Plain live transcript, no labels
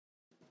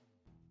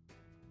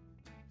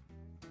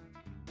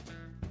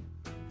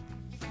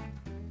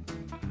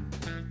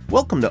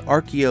Welcome to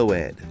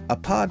Archaeoed, a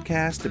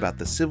podcast about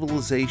the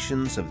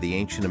civilizations of the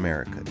ancient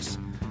Americas.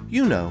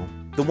 You know,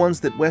 the ones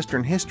that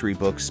Western history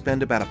books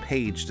spend about a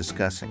page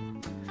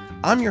discussing.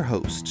 I'm your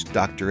host,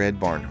 Dr. Ed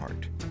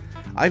Barnhart.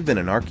 I've been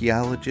an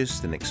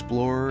archaeologist, an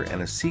explorer,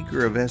 and a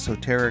seeker of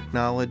esoteric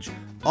knowledge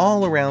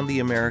all around the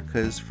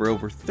Americas for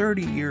over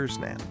 30 years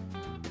now.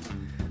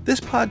 This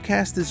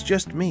podcast is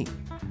just me,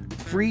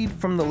 freed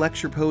from the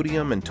lecture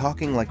podium and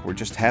talking like we're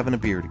just having a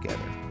beer together.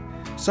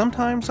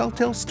 Sometimes I'll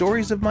tell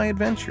stories of my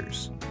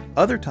adventures.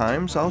 Other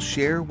times I'll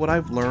share what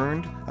I've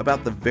learned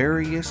about the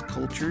various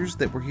cultures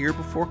that were here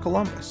before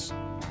Columbus.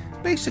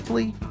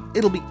 Basically,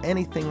 it'll be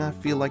anything I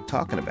feel like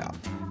talking about,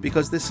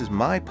 because this is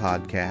my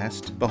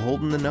podcast,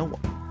 beholden to no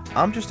one.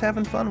 I'm just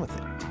having fun with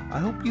it. I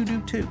hope you do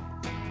too.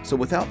 So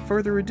without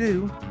further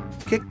ado,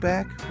 kick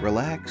back,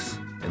 relax,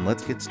 and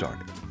let's get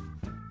started.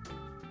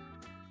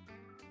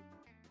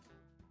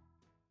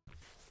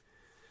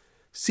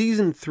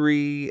 Season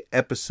 3,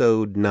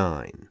 Episode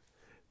 9,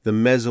 The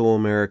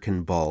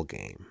Mesoamerican Ball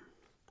Game.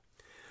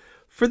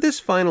 For this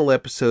final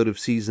episode of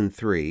Season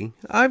 3,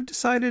 I've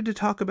decided to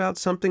talk about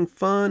something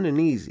fun and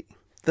easy,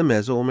 the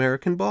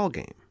Mesoamerican Ball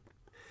Game.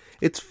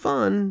 It's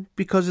fun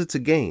because it's a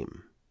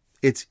game.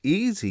 It's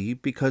easy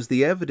because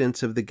the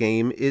evidence of the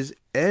game is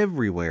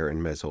everywhere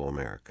in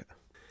Mesoamerica.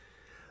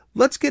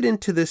 Let's get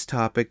into this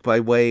topic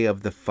by way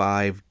of the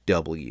 5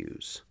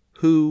 W's.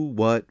 Who,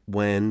 what,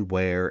 when,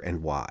 where,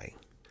 and why.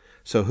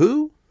 So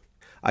who?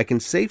 I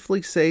can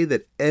safely say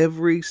that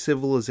every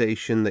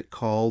civilization that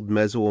called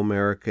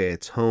Mesoamerica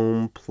its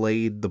home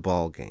played the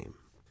ball game.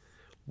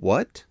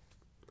 What?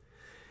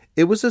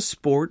 It was a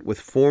sport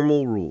with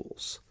formal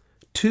rules.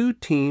 2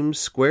 teams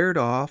squared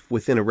off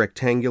within a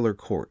rectangular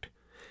court.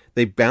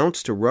 They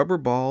bounced a rubber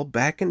ball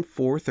back and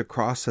forth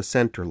across a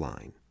center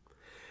line.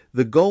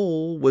 The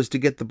goal was to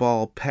get the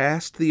ball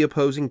past the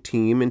opposing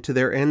team into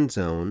their end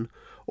zone,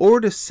 or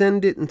to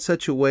send it in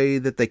such a way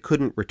that they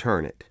couldn't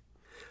return it.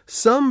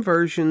 Some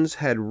versions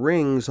had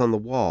rings on the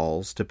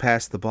walls to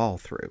pass the ball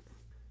through.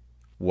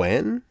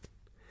 When?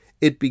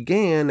 It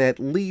began at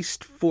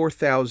least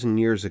 4,000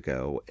 years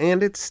ago,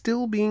 and it's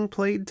still being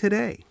played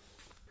today.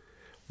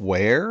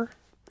 Where?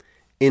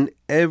 In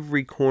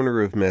every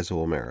corner of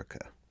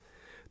Mesoamerica.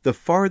 The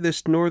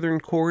farthest northern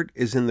court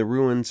is in the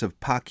ruins of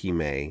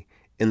Paquimé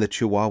in the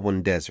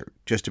Chihuahuan Desert,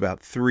 just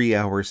about 3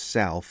 hours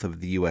south of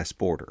the U.S.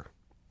 border.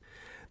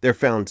 They're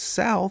found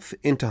south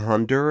into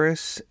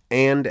Honduras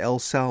and El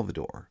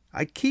Salvador.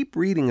 I keep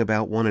reading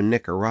about one in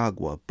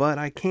Nicaragua, but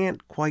I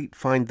can't quite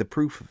find the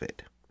proof of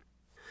it.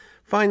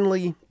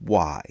 Finally,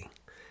 why?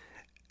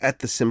 At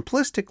the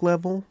simplistic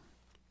level,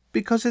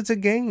 because it's a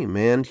game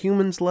and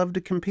humans love to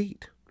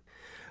compete.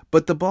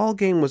 But the ball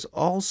game was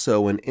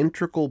also an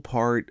integral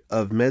part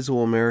of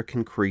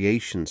Mesoamerican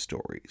creation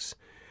stories,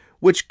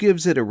 which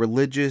gives it a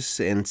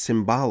religious and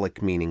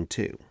symbolic meaning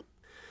too.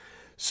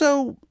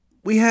 So,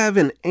 we have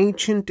an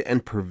ancient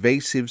and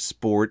pervasive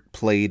sport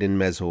played in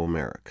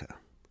Mesoamerica.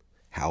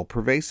 How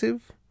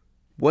pervasive?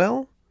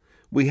 Well,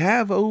 we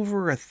have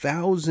over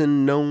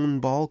 1,000 known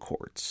ball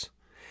courts.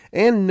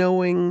 And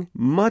knowing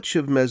much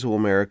of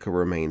Mesoamerica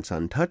remains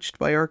untouched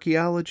by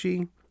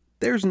archaeology,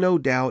 there's no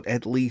doubt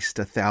at least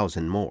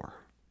 1,000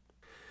 more.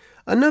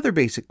 Another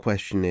basic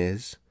question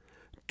is,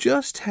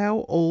 just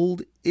how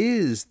old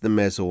is the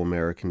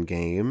Mesoamerican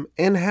game,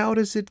 and how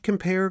does it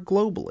compare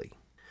globally?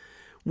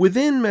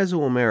 Within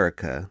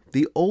Mesoamerica,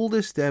 the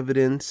oldest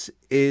evidence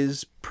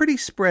is pretty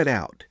spread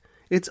out.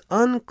 It's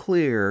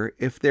unclear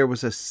if there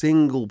was a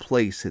single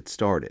place it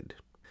started.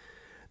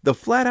 The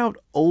flat-out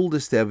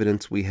oldest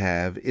evidence we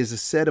have is a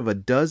set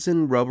of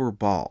 12 rubber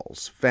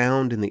balls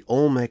found in the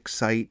Olmec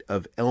site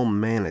of El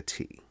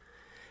Manatee.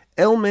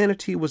 El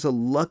Manatee was a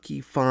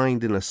lucky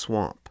find in a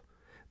swamp.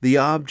 The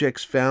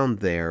objects found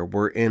there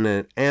were in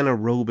an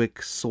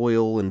anaerobic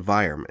soil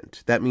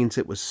environment. That means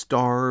it was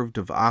starved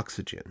of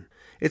oxygen.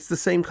 It's the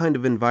same kind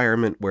of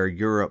environment where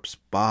Europe's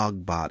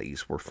bog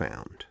bodies were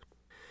found.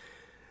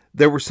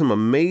 There were some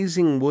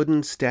amazing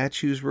wooden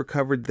statues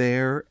recovered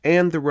there,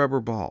 and the rubber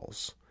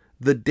balls.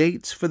 The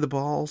dates for the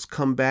balls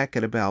come back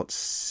at about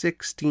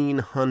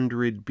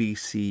 1600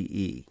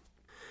 BCE.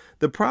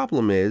 The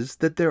problem is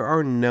that there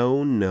are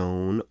no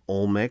known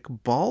Olmec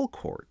ball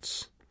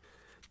courts.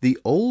 The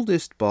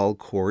oldest ball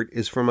court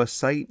is from a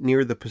site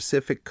near the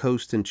Pacific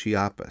coast in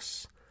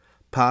Chiapas,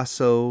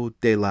 Paso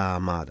de la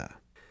Amada.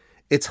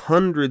 It's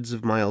hundreds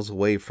of miles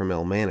away from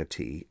El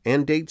Manatee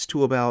and dates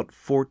to about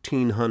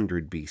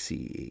 1400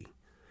 BCE.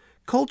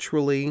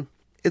 Culturally,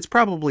 it's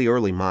probably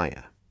early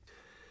Maya.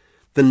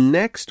 The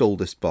next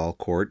oldest ball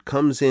court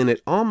comes in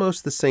at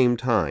almost the same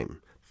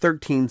time,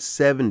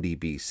 1370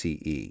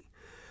 BCE,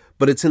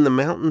 but it's in the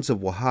mountains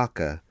of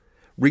Oaxaca,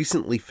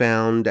 recently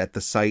found at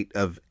the site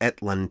of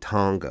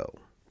Etlantongo.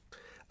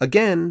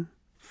 Again,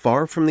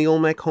 far from the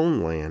Olmec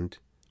homeland,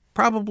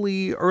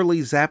 probably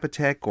early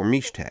Zapotec or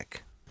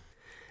Mixtec.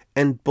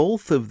 And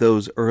both of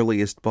those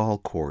earliest ball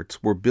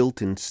courts were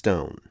built in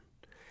stone.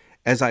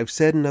 As I've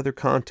said in other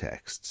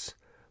contexts,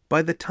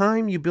 by the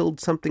time you build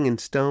something in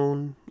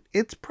stone,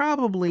 it's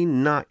probably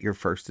not your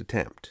first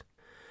attempt.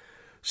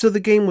 So the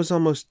game was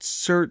almost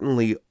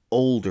certainly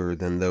older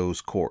than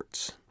those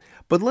courts.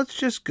 But let's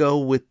just go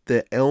with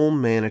the El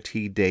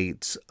Manatee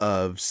dates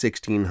of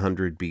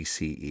 1600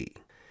 BCE.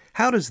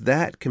 How does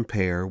that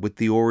compare with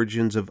the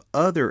origins of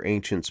other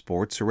ancient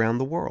sports around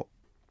the world?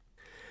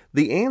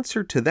 The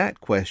answer to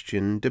that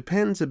question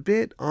depends a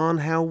bit on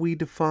how we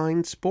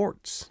define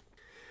sports.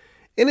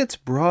 In its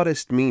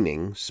broadest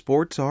meaning,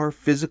 sports are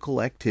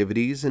physical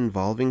activities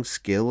involving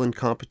skill and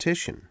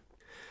competition.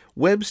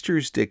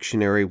 Webster's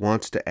dictionary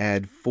wants to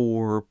add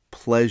for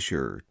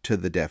pleasure to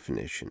the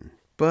definition,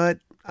 but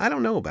I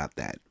don't know about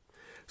that.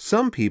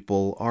 Some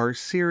people are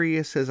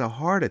serious as a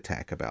heart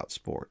attack about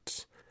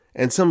sports,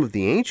 and some of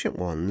the ancient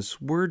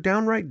ones were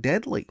downright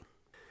deadly.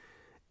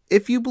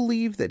 If you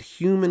believe that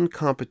human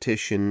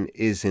competition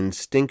is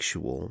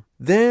instinctual,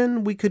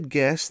 then we could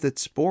guess that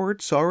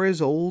sports are as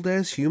old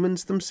as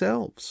humans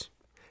themselves.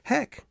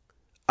 Heck,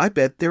 I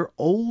bet they're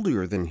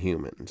older than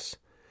humans.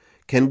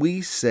 Can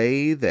we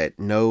say that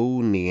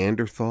no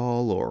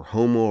Neanderthal or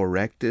Homo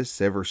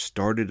erectus ever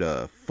started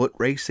a foot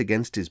race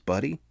against his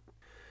buddy?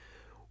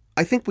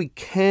 I think we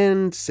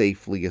can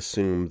safely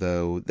assume,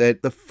 though,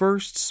 that the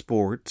first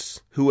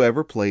sports,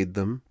 whoever played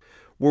them,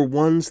 were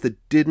ones that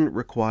didn't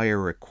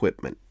require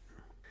equipment.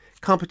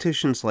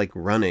 Competitions like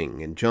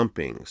running and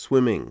jumping,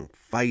 swimming,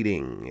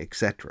 fighting,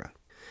 etc.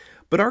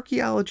 But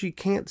archaeology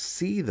can't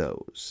see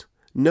those.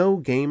 No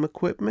game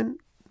equipment,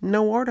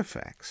 no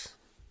artifacts.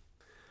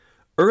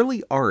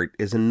 Early art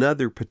is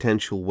another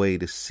potential way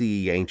to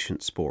see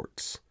ancient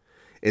sports.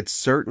 It's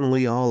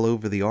certainly all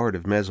over the art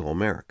of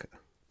Mesoamerica.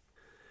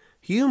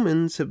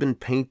 Humans have been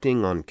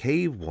painting on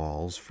cave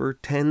walls for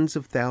tens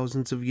of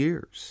thousands of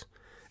years.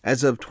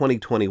 As of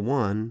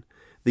 2021,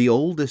 the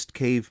oldest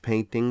cave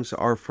paintings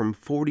are from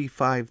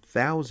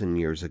 45,000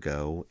 years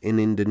ago in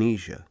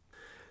Indonesia.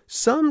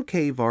 Some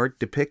cave art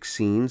depicts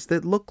scenes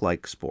that look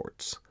like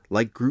sports,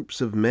 like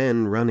groups of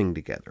men running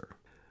together.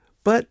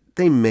 But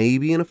they may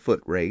be in a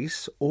foot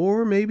race,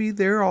 or maybe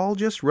they're all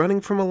just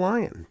running from a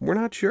lion. We're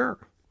not sure.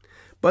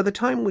 By the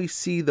time we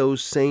see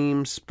those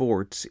same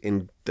sports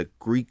in the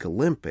Greek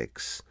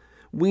Olympics,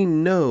 we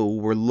know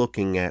we're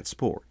looking at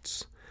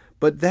sports.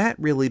 But that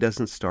really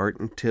doesn't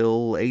start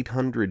until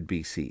 800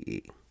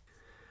 BCE.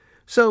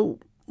 So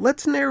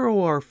let's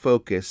narrow our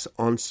focus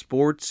on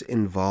sports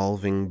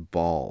involving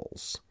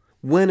balls.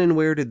 When and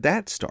where did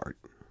that start?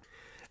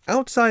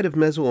 Outside of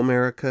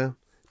Mesoamerica,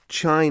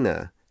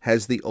 China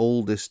has the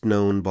oldest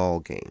known ball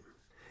game.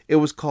 It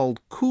was called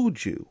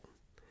Cuju.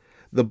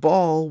 The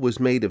ball was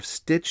made of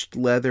stitched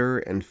leather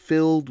and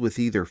filled with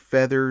either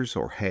feathers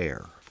or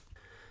hair.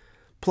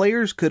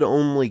 Players could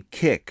only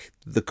kick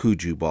the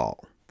Cuju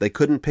ball. They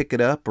couldn't pick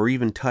it up or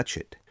even touch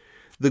it.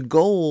 The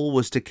goal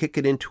was to kick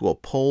it into a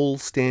pole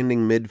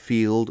standing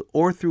midfield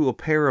or through a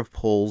pair of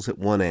poles at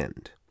one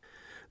end.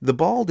 The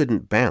ball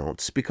didn't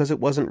bounce because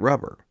it wasn't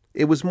rubber.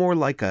 It was more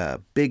like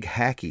a big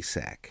hacky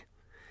sack.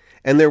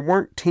 And there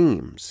weren't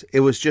teams.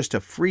 It was just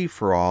a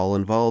free-for-all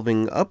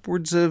involving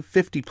upwards of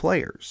 50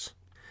 players.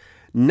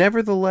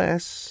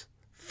 Nevertheless,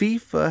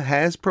 FIFA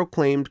has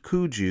proclaimed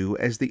Cuju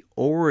as the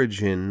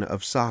origin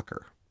of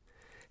soccer.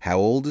 How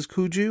old is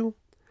Cuju?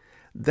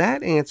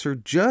 That answer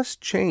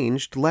just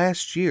changed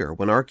last year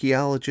when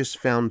archaeologists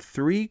found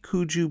 3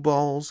 Cuju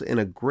balls in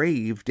a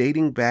grave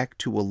dating back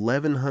to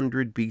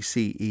 1100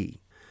 BCE.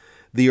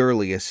 The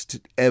earliest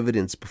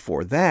evidence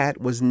before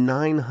that was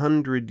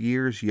 900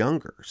 years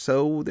younger,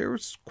 so there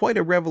was quite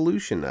a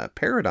revolution, a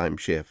paradigm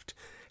shift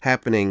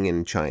happening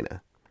in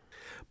China.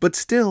 But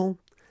still,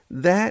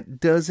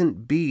 that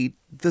doesn't beat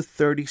the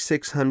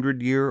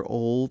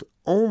 3,600-year-old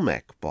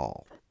Olmec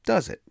ball,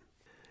 does it?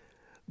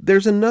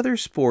 There's another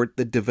sport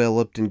that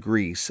developed in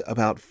Greece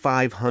about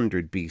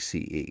 500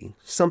 BCE,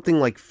 something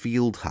like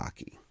field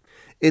hockey.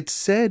 It's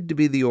said to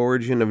be the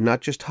origin of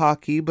not just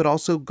hockey, but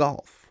also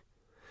golf.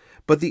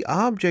 But the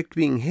object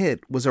being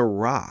hit was a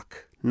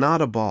rock,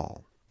 not a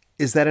ball.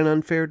 Is that an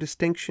unfair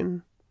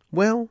distinction?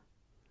 Well,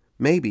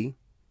 maybe,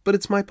 but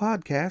it's my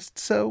podcast,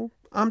 so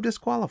I'm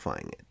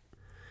disqualifying it.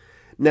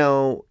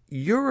 Now,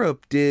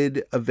 Europe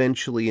did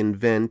eventually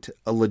invent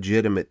a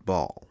legitimate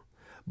ball,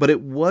 but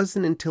it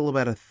wasn't until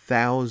about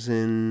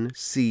 1000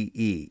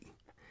 CE,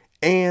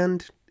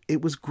 and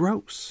it was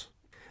gross.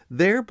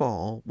 Their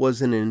ball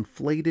was an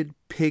inflated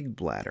pig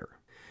bladder.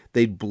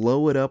 They'd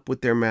blow it up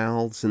with their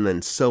mouths and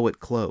then sew it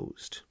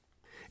closed.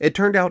 It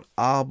turned out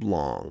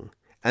oblong,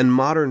 and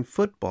modern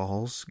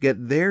footballs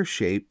get their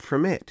shape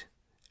from it,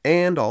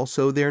 and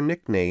also their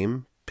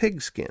nickname,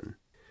 pigskin.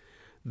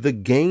 The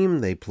game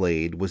they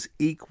played was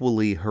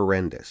equally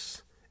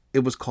horrendous.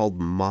 It was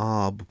called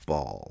mob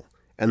ball,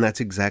 and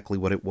that's exactly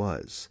what it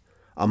was,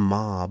 a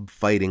mob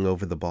fighting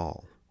over the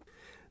ball.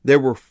 There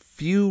were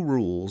few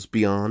rules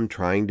beyond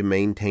trying to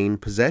maintain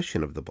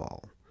possession of the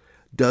ball.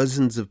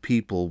 Dozens of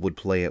people would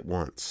play at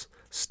once,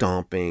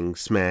 stomping,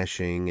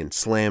 smashing, and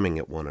slamming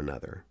at one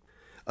another.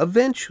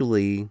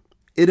 Eventually,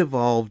 it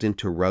evolved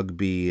into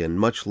rugby and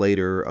much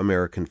later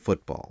American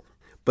football.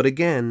 But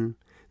again,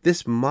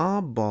 this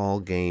mob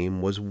ball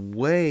game was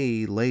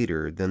way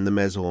later than the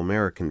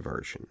Mesoamerican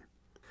version.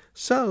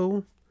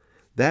 So,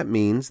 That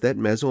means that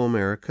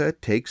Mesoamerica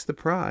takes the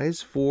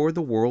prize for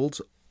the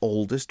world's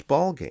oldest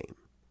ball game.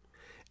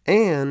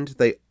 And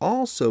they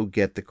also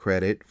get the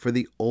credit for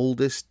the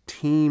oldest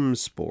team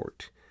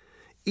sport,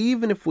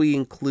 even if we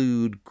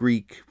include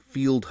Greek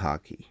field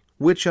hockey,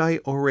 which I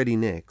already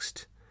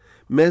nixed.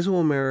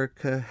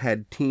 Mesoamerica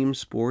had team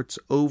sports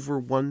over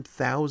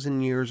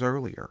 1,000 years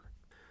earlier.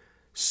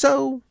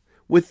 So,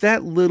 with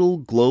that little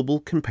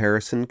global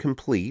comparison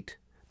complete,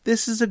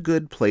 this is a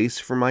good place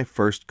for my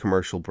first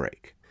commercial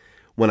break.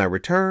 When I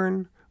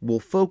return, we'll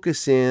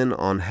focus in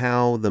on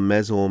how the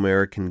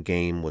Mesoamerican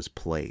game was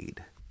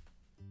played.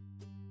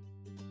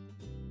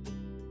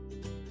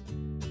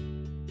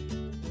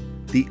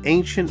 The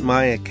ancient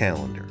Maya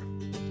calendar.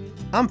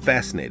 I'm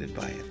fascinated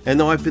by it, and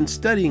though I've been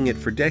studying it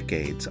for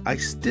decades, I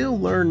still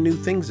learn new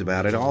things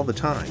about it all the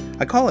time.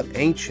 I call it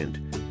ancient,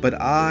 but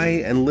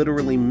I and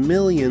literally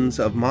millions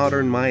of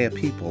modern Maya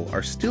people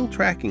are still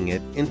tracking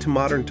it into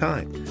modern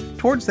time.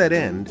 Towards that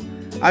end,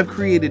 I've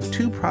created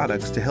 2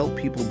 products to help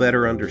people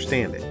better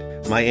understand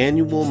it: my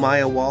annual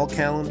Maya wall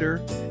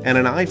calendar and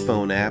an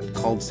iPhone app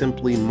called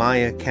simply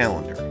Maya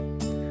Calendar.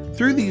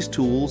 Through these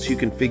tools, you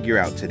can figure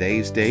out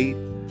today's date,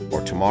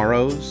 or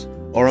tomorrow's,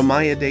 or a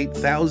Maya date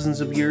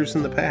thousands of years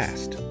in the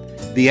past.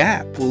 The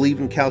app will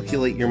even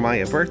calculate your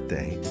Maya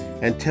birthday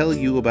and tell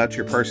you about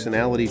your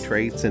personality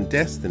traits and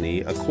destiny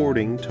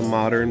according to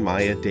modern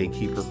Maya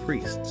daykeeper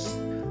priests.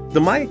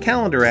 The Maya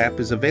Calendar app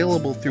is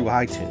available through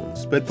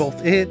iTunes, but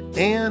both it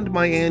and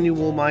my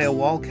annual Maya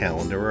wall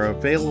calendar are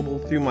available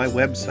through my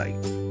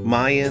website,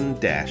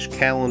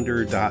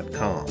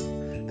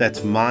 Mayan-calendar.com.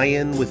 That's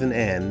Mayan with an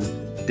N,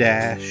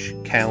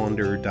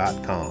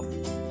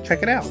 -calendar.com.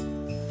 Check it out.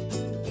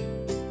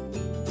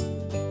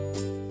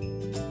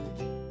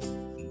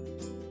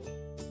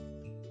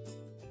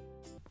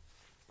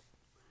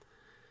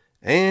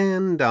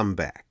 And I'm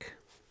back.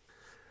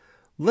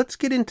 Let's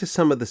get into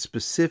some of the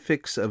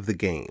specifics of the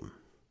game.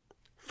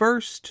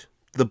 First,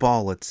 the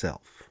ball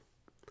itself.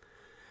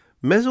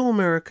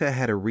 Mesoamerica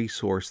had a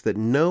resource that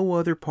no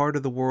other part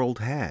of the world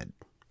had: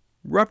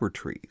 rubber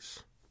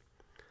trees.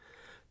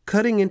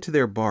 Cutting into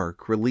their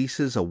bark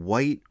releases a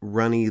white,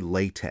 runny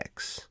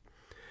latex.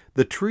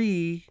 The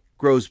tree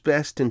grows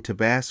best in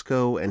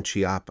Tabasco and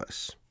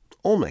Chiapas,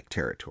 Olmec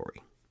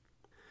territory.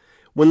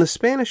 When the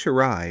Spanish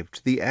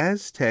arrived, the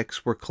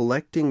Aztecs were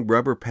collecting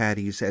rubber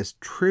patties as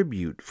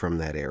tribute from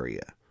that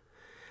area.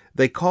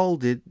 They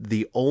called it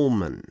the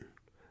Olmen,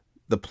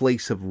 the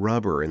place of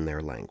rubber in their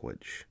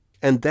language,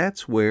 and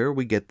that's where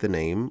we get the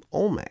name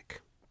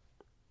Olmec.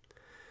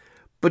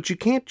 But you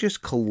can't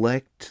just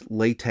collect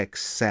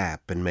latex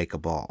sap and make a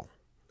ball.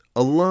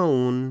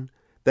 Alone,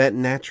 that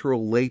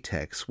natural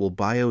latex will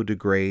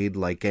biodegrade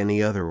like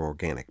any other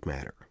organic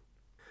matter.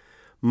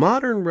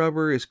 Modern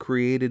rubber is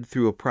created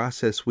through a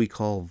process we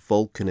call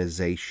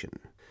vulcanization.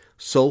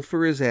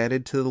 Sulfur is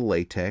added to the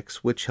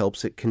latex, which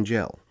helps it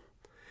congeal.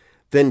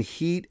 Then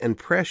heat and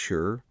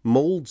pressure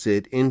molds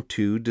it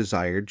into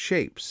desired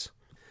shapes,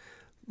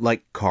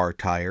 like car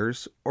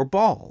tires or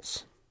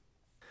balls.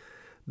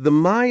 The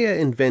Maya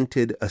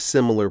invented a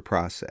similar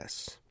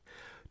process.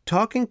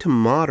 Talking to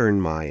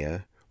modern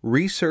Maya,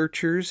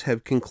 researchers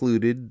have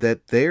concluded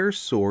that their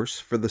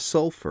source for the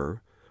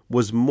sulfur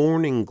was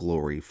morning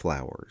glory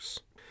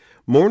flowers.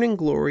 Morning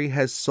glory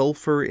has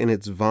sulfur in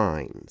its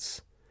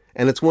vines,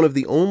 and it's one of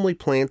the only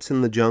plants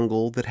in the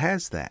jungle that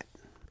has that.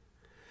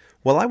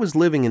 While I was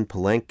living in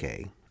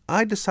Palenque,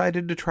 I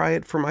decided to try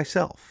it for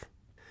myself.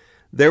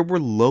 There were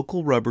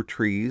local rubber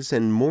trees,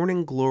 and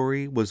morning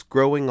glory was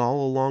growing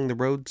all along the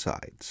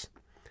roadsides.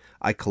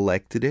 I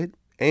collected it,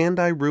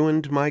 and I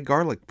ruined my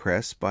garlic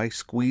press by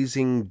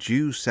squeezing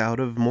juice out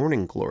of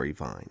morning glory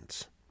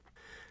vines.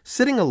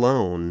 Sitting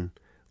alone,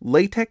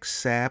 latex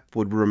sap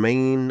would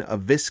remain a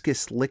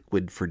viscous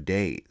liquid for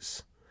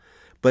days,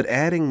 but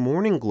adding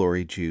morning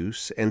glory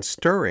juice and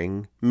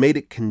stirring made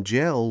it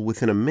congeal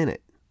within a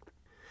minute.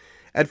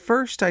 At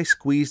first I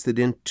squeezed it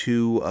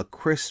into a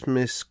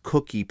Christmas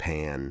cookie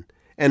pan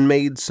and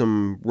made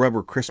some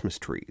rubber Christmas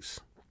trees.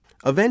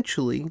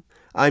 Eventually,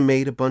 I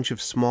made a bunch of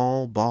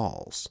small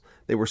balls.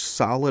 They were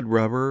solid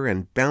rubber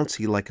and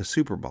bouncy like a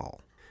super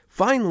ball.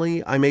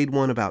 Finally, I made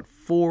one about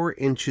 4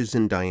 inches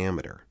in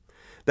diameter.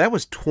 That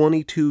was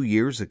 22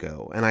 years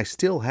ago, and I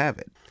still have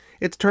it.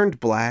 It's turned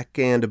black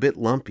and a bit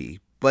lumpy,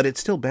 but it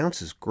still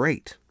bounces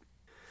great.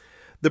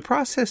 The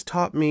process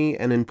taught me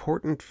an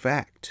important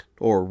fact,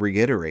 or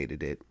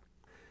reiterated it.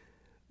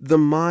 The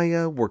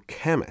Maya were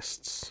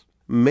chemists.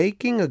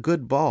 Making a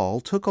good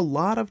ball took a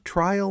lot of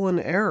trial and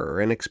error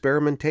and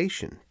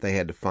experimentation. They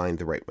had to find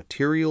the right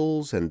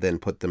materials and then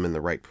put them in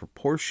the right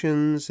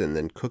proportions and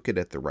then cook it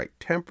at the right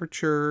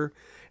temperature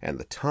and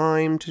the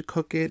time to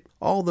cook it,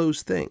 all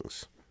those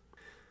things.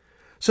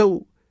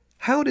 So,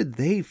 how did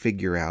they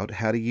figure out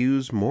how to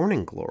use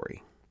morning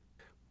glory?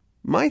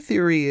 My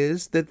theory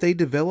is that they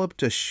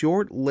developed a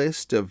short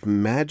list of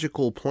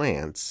magical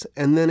plants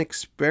and then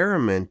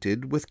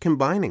experimented with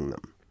combining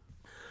them.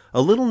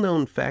 A little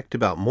known fact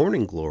about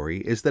morning glory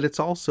is that it's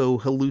also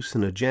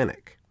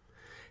hallucinogenic.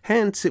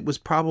 Hence, it was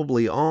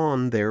probably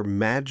on their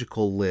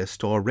magical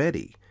list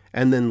already,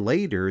 and then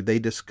later they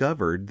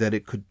discovered that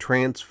it could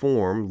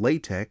transform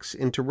latex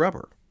into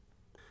rubber.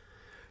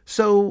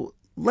 So,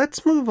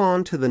 let's move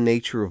on to the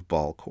nature of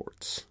ball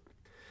courts.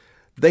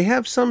 They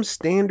have some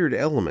standard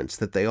elements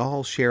that they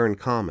all share in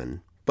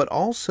common, but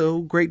also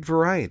great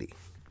variety.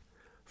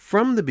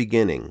 From the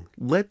beginning,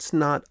 let's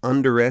not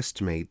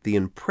underestimate the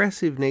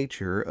impressive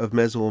nature of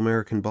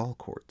Mesoamerican ball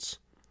courts.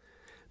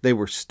 They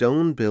were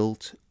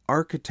stone-built,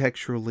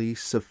 architecturally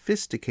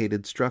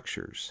sophisticated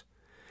structures.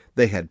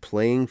 They had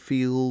playing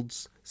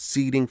fields,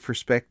 seating for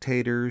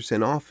spectators,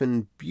 and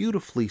often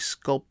beautifully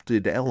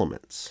sculpted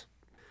elements.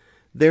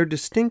 Their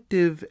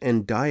distinctive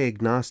and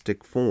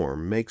diagnostic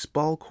form makes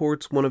ball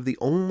courts one of the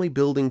only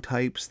building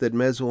types that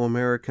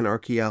Mesoamerican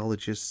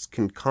archaeologists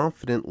can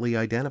confidently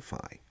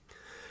identify.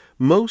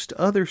 Most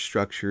other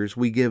structures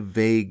we give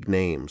vague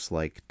names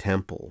like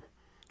temple,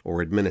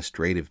 or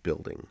administrative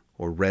building,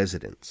 or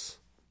residence.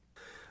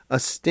 A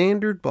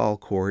standard ball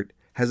court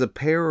has a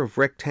pair of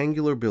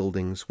rectangular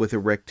buildings with a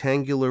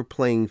rectangular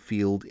playing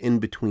field in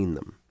between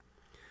them.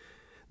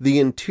 The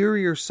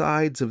interior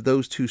sides of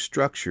those two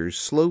structures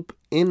slope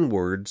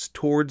inwards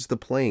towards the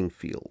playing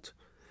field.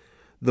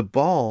 The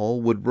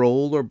ball would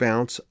roll or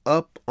bounce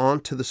up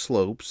onto the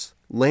slopes,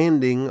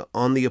 landing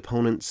on the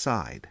opponent's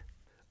side.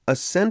 A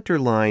center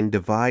line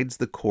divides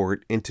the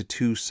court into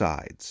two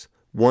sides,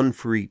 one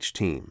for each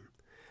team.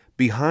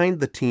 Behind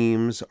the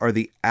teams are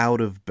the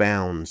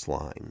out-of-bounds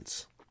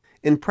lines.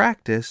 In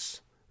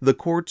practice, the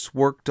courts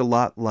worked a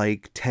lot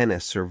like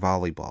tennis or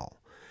volleyball,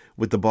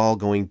 with the ball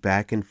going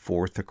back and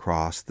forth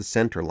across the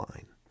center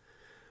line.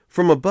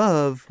 From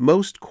above,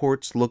 most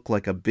courts look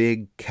like a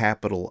big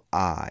capital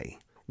I,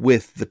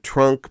 with the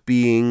trunk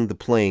being the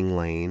playing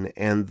lane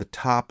and the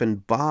top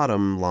and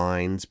bottom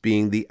lines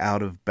being the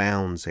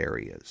out-of-bounds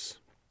areas.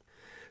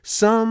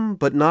 Some,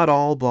 but not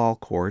all, ball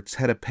courts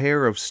had a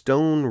pair of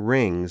stone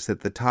rings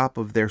at the top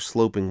of their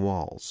sloping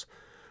walls,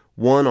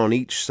 one on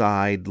each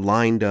side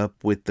lined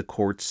up with the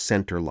court's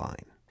center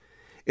line.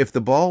 If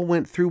the ball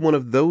went through one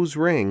of those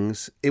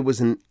rings, it was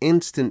an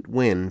instant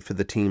win for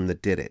the team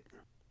that did it.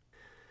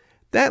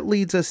 That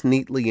leads us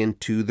neatly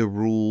into the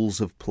rules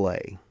of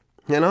play,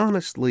 and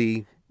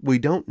honestly, we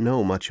don't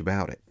know much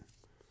about it.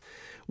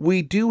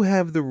 We do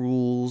have the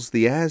rules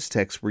the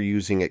Aztecs were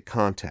using at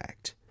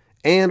contact,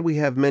 and we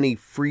have many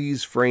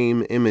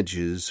freeze-frame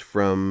images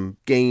from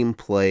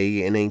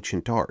gameplay and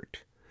ancient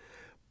art.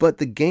 But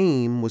the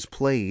game was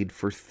played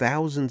for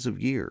thousands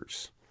of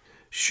years.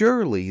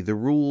 Surely the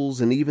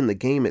rules and even the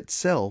game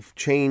itself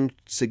changed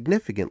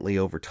significantly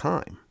over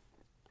time.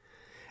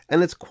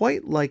 And it's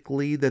quite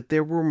likely that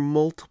there were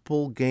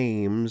multiple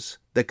games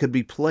that could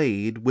be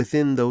played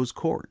within those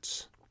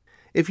courts.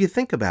 If you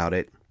think about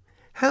it,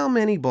 how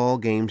many ball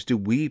games do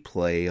we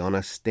play on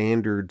a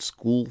standard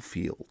school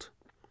field?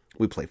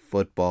 We play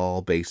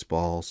football,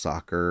 baseball,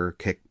 soccer,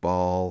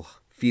 kickball,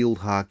 field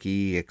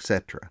hockey,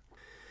 etc.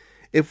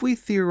 If we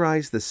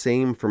theorize the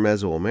same for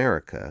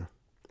Mesoamerica,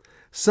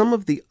 some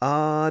of the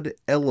odd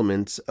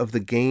elements of the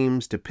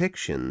game's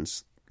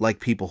depictions, like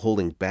people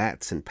holding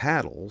bats and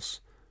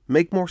paddles,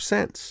 make more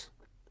sense.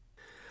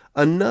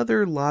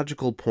 Another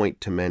logical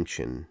point to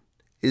mention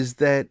is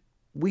that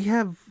we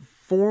have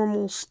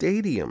formal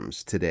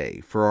stadiums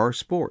today for our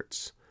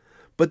sports,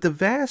 but the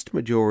vast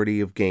majority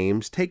of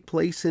games take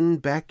place in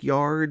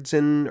backyards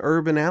and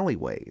urban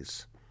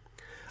alleyways.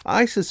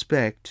 I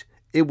suspect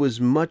it was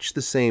much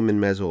the same in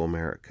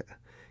Mesoamerica.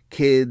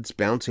 Kids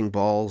bouncing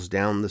balls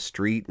down the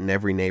street in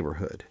every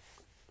neighborhood.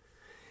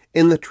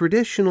 In the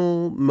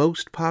traditional,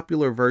 most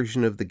popular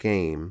version of the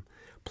game,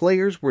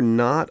 players were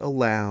not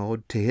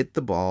allowed to hit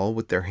the ball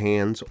with their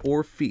hands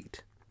or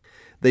feet.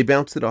 They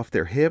bounced it off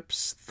their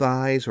hips,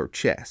 thighs, or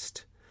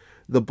chest.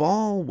 The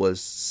ball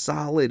was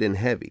solid and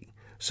heavy,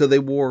 so they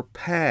wore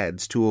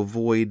pads to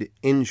avoid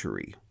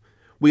injury.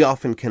 We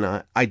often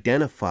can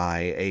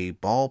identify a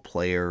ball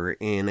player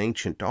in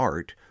ancient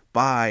art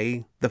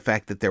by the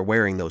fact that they're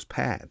wearing those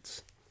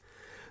pads.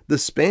 The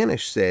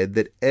Spanish said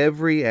that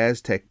every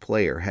Aztec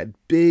player had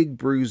big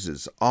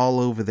bruises all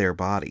over their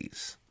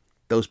bodies.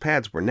 Those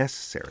pads were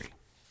necessary.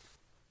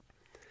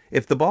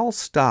 If the ball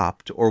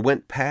stopped or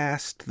went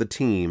past the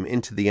team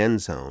into the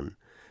end zone,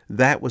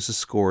 that was a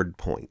scored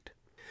point.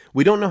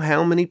 We don't know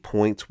how many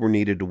points were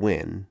needed to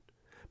win,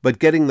 but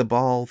getting the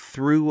ball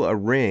through a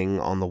ring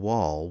on the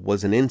wall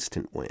was an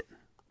instant win.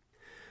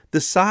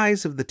 The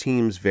size of the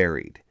teams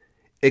varied.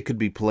 It could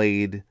be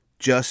played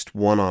just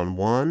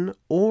one-on-one,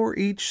 or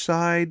each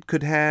side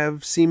could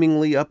have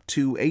seemingly up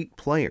to 8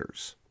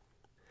 players.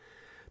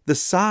 The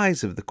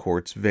size of the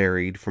courts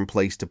varied from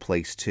place to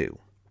place, too.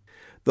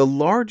 The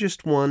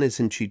largest one is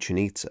in Chichen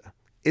Itza.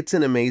 It's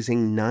an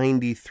amazing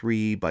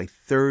 93 by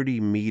 30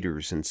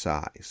 meters in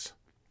size.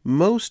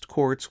 Most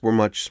courts were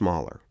much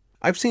smaller.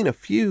 I've seen a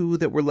few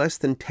that were less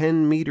than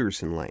 10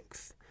 meters in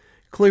length.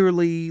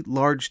 Clearly,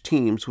 large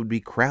teams would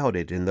be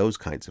crowded in those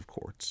kinds of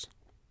courts.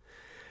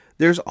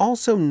 There's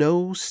also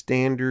no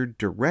standard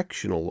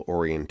directional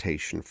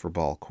orientation for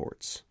ball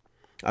courts.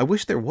 I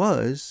wish there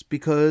was,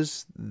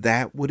 because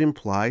that would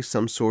imply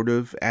some sort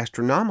of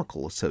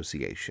astronomical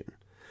association.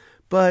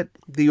 But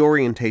the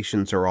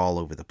orientations are all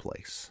over the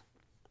place.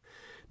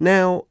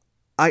 Now,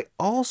 I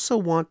also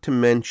want to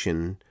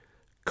mention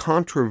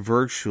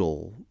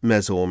controversial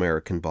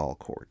Mesoamerican ball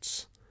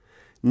courts,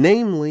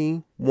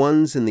 namely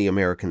ones in the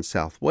American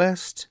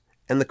Southwest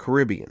and the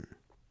Caribbean.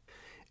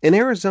 In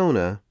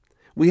Arizona,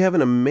 we have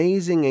an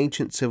amazing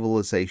ancient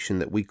civilization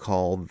that we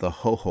call the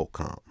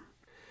Hohokam.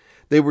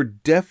 They were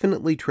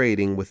definitely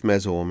trading with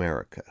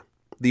Mesoamerica.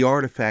 The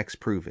artifacts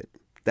prove it.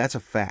 That's a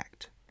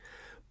fact.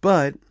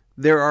 But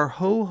there are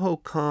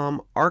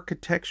Hohokam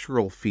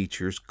architectural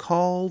features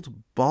called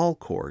ball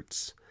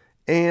courts,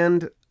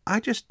 and I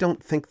just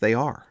don't think they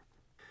are.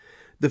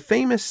 The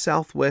famous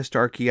Southwest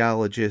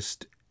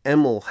archaeologist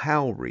Emil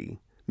Howry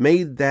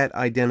made that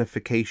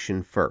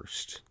identification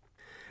first.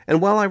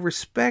 And while I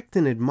respect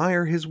and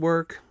admire his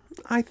work,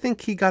 I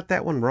think he got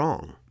that one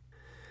wrong.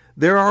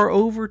 There are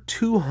over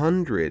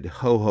 200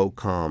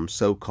 Hohokam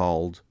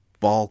so-called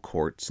ball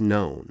courts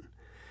known,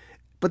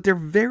 but they're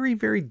very,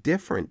 very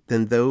different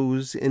than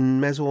those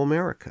in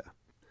Mesoamerica.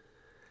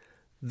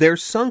 They're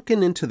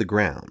sunken into the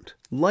ground,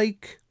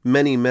 like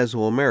many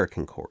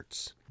Mesoamerican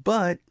courts,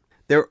 but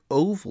they're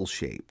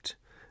oval-shaped,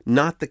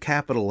 not the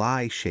capital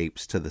I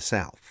shapes to the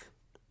south.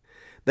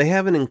 They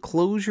have an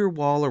enclosure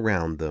wall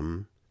around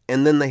them,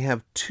 and then they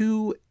have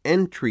 2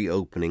 entry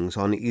openings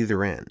on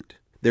either end.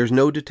 There's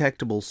no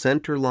detectable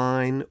center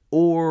line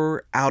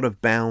or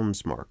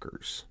out-of-bounds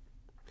markers.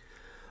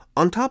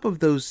 On top of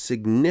those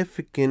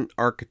significant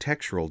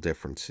architectural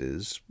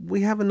differences,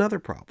 we have another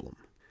problem.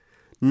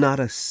 Not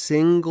a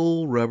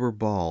single rubber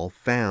ball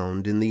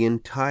found in the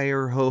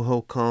entire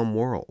Hohokam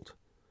world.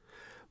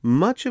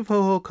 Much of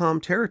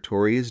Hohokam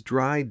territory is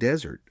dry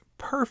desert,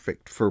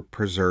 perfect for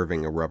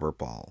preserving a rubber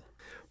ball.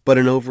 But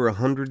in over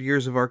 100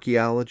 years of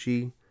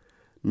archaeology,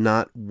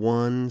 not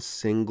one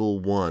single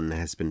one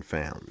has been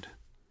found.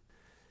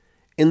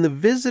 In the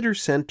visitor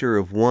center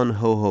of one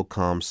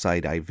Hohokam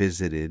site I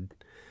visited,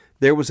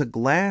 there was a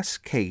glass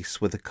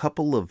case with a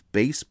couple of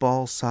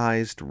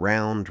baseball-sized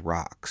round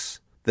rocks.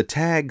 The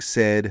tag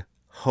said,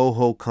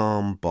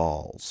 Hohokam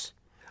balls.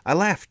 I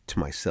laughed to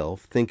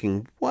myself,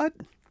 thinking, what?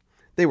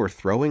 They were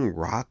throwing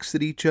rocks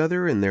at each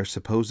other in their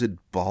supposed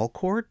ball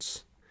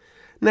courts?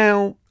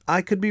 Now,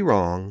 I could be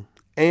wrong,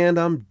 and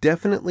I'm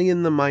definitely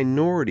in the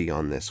minority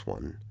on this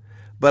one,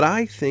 but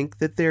I think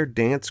that they're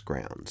dance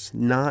grounds,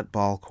 not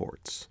ball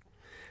courts.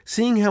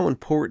 Seeing how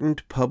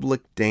important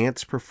public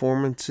dance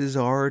performances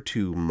are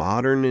to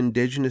modern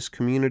indigenous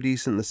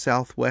communities in the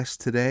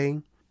Southwest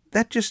today,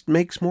 that just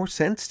makes more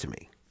sense to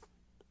me.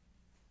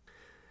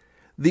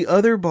 The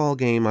other ball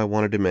game I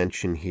wanted to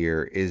mention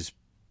here is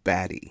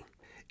Batty.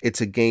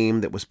 It's a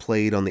game that was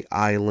played on the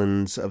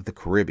islands of the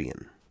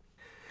Caribbean.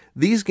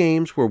 These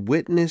games were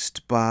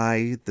witnessed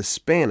by the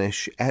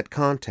Spanish at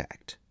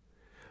contact.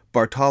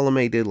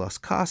 Bartolomé de las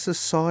Casas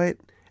saw it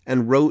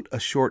and wrote a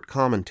short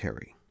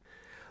commentary.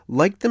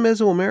 Like the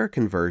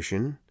Mesoamerican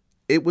version,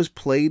 it was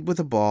played with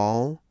a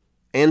ball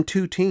and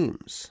 2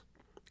 teams,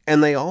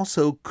 and they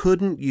also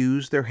couldn't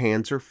use their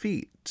hands or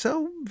feet,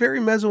 so very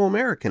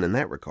Mesoamerican in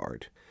that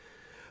regard.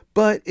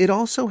 But it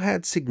also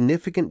had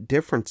significant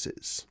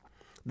differences.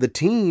 The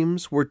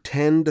teams were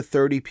 10 to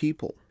 30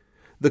 people.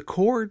 The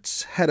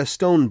courts had a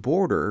stone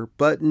border,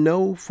 but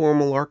no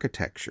formal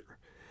architecture.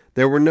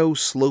 There were no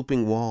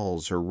sloping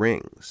walls or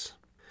rings.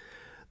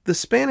 The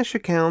Spanish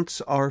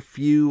accounts are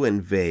few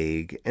and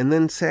vague, and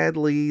then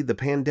sadly the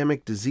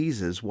pandemic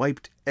diseases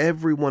wiped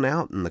everyone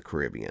out in the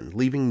Caribbean,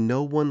 leaving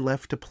no one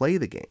left to play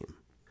the game.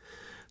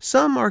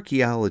 Some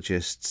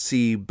archaeologists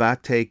see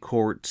bate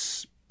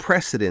courts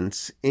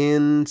precedents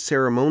in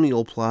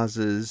ceremonial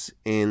plazas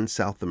in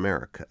South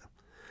America.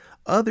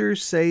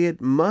 Others say it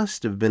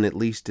must have been at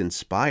least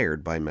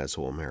inspired by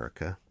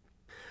Mesoamerica.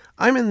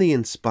 I'm in the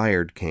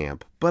inspired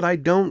camp, but I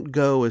don't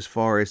go as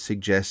far as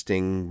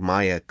suggesting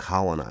Maya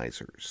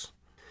colonizers.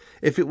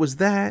 If it was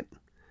that,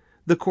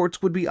 the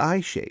courts would be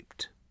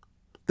eye-shaped.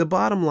 The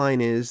bottom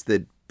line is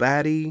that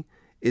Batty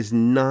is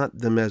not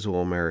the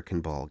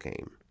Mesoamerican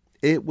ballgame.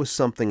 It was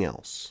something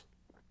else.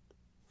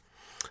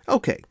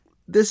 Okay,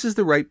 this is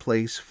the right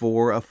place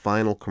for a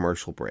final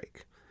commercial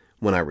break.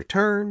 When I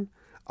return,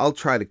 I'll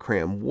try to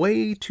cram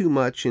way too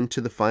much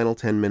into the final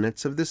 10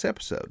 minutes of this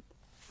episode.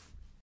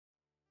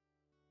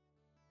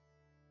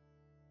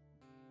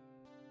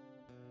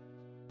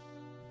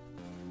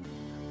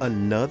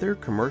 Another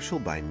commercial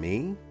by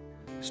me?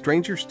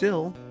 Stranger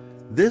still,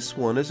 this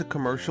one is a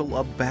commercial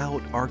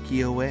about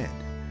ArchaeoEd.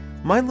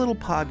 My little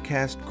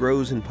podcast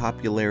grows in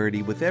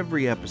popularity with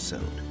every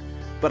episode,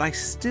 but I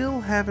still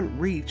haven't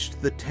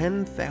reached the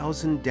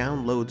 10,000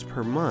 downloads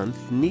per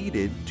month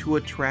needed to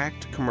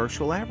attract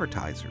commercial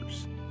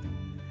advertisers.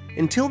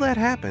 Until that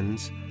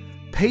happens,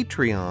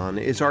 Patreon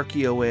is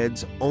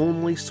ArchaeoEd's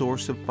only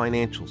source of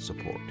financial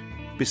support,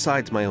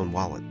 besides my own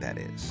wallet, that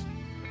is.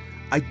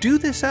 I do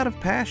this out of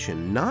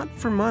passion, not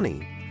for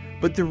money,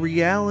 but the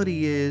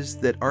reality is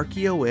that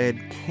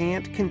ArchaeoEd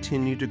can't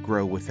continue to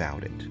grow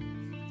without it.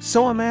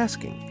 So I'm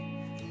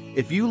asking,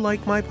 If you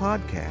like my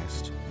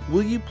podcast,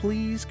 will you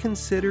please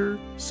consider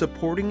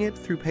supporting it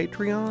through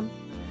Patreon?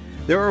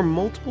 There are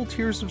multiple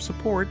tiers of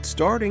support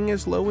starting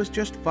as low as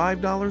just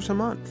 $5 a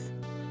month.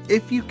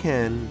 If you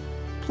can,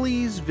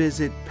 please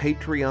visit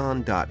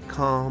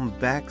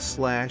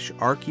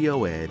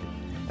patreon.com/ArcheoEd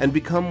and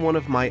become one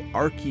of my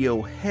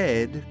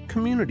ArcheoHead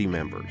community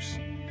members.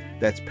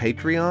 That's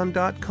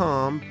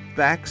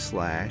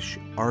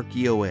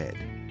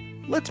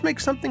patreon.com/ArcheoEd. Let's make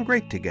something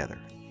great together.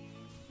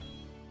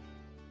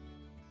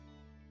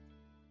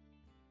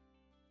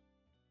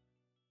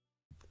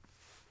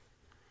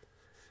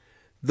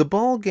 The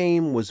ball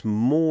game was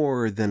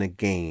more than a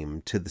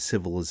game to the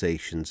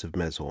civilizations of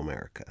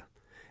Mesoamerica.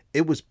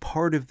 It was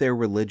part of their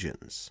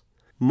religions.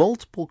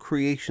 Multiple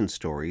creation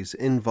stories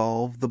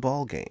involve the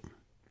ball game.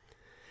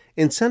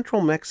 In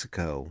central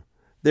Mexico,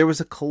 there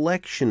was a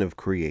collection of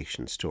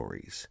creation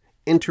stories,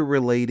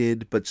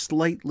 interrelated but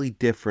slightly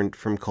different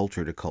from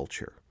culture to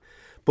culture.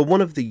 But one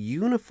of the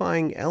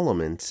unifying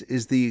elements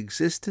is the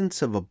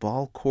existence of a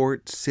ball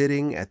court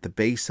sitting at the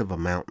base of a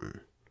mountain.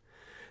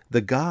 The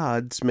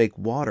gods make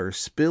water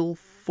spill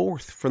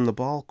forth from the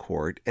ball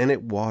court, and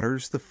it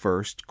waters the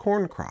first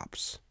corn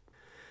crops.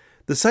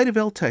 The site of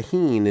El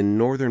Tajín in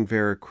northern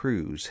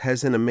Veracruz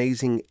has an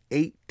amazing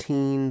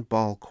 18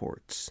 ball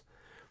courts.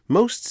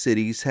 Most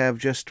cities have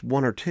just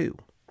one or two.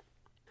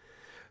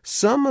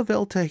 Some of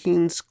El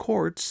Tajín's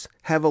courts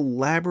have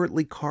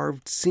elaborately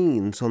carved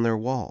scenes on their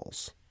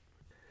walls.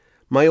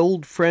 My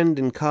old friend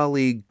and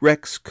colleague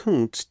Rex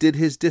Kuntz did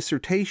his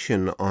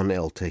dissertation on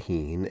El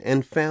Tajín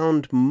and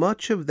found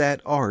much of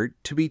that art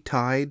to be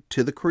tied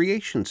to the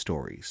creation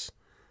stories.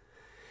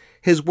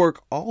 His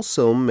work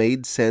also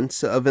made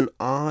sense of an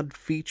odd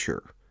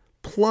feature,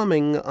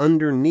 plumbing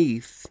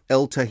underneath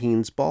El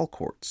Tajín's ball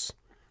courts.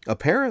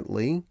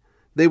 Apparently,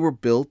 they were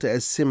built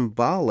as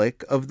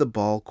symbolic of the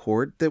ball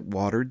court that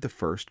watered the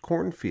first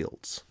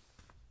cornfields.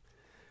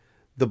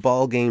 The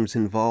ball game's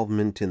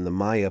involvement in the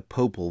Maya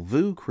Popol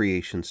Vuh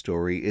creation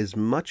story is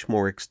much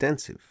more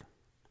extensive.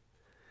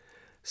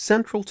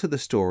 Central to the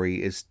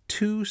story is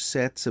two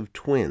sets of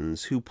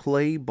twins who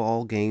play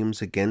ball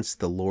games against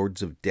the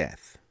Lords of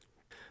Death.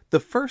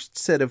 The first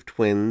set of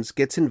twins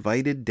gets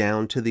invited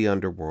down to the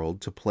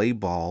underworld to play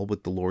ball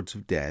with the Lords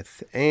of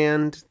Death,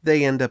 and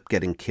they end up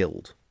getting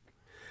killed.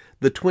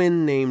 The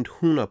twin named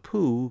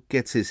Hunahpu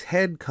gets his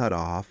head cut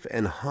off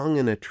and hung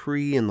in a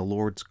tree in the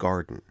Lord's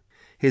garden.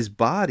 His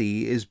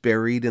body is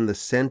buried in the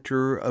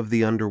center of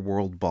the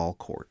underworld ball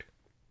court.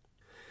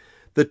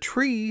 The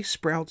tree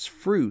sprouts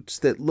fruits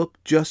that look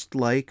just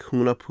like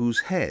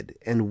Hunahpu's head,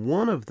 and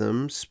one of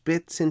them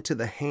spits into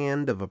the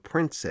hand of a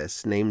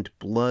princess named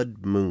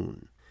Blood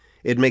Moon.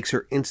 It makes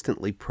her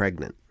instantly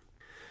pregnant.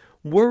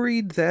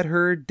 Worried that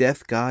her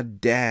death god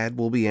dad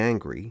will be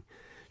angry,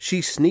 she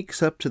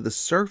sneaks up to the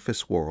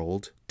surface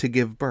world to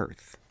give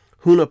birth.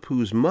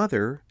 Hunahpu's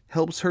mother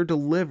helps her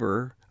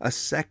deliver a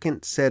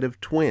second set of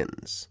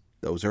twins.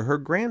 Those are her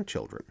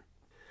grandchildren.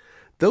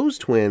 Those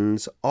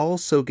twins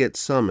also get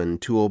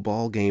summoned to a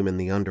ball game in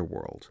the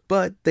underworld,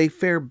 but they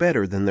fare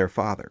better than their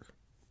father.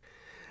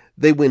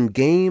 They win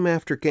game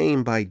after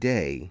game by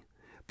day,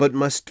 but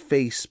must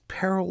face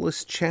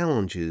perilous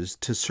challenges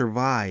to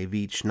survive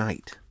each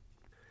night.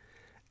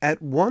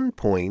 At one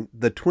point,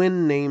 the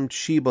twin named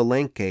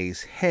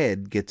Xibalenque's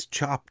head gets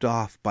chopped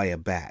off by a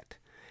bat,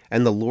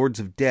 and the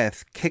Lords of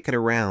Death kick it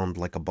around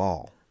like a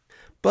ball.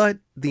 But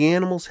the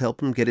animals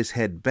help him get his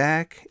head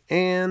back,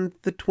 and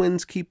the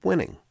twins keep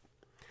winning.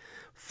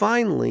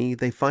 Finally,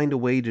 they find a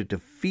way to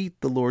defeat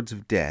the Lords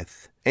of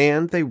Death,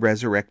 and they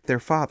resurrect their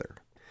father.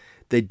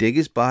 They dig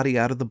his body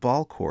out of the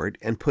ball court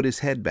and put his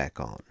head back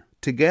on.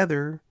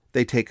 Together,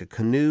 they take a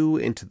canoe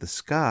into the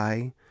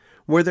sky,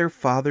 where their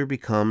father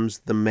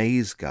becomes the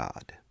maize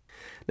god.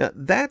 Now,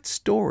 that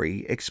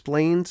story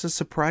explains a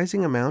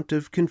surprising amount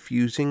of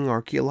confusing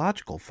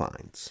archaeological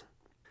finds.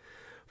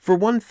 For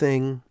one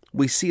thing,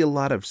 we see a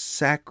lot of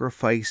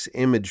sacrifice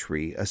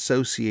imagery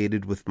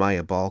associated with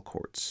Maya ball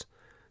courts,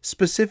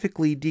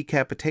 specifically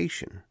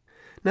decapitation.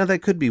 Now,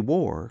 that could be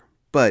war,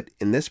 but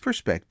in this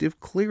perspective,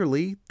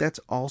 clearly that's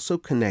also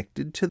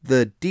connected to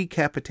the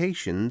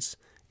decapitations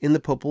in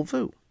the Popol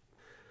Vuh.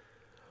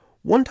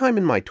 One time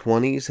in my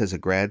 20s as a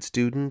grad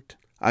student,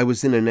 I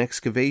was in an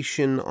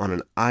excavation on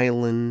an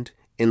island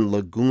in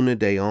Laguna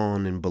de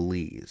On in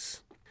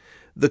Belize.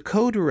 The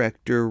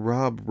co-director,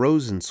 Rob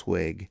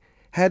Rosenzweig,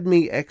 had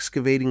me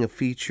excavating a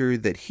feature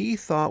that he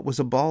thought was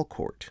a ball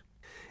court.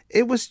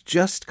 It was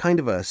just kind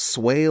of a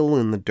swale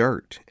in the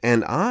dirt,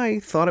 and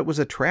I thought it was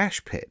a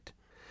trash pit.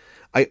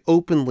 I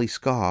openly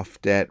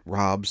scoffed at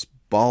Rob's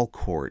ball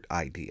court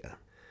idea.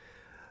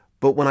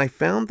 But when I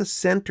found the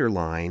center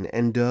line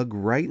and dug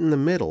right in the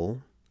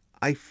middle,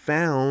 I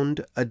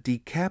found a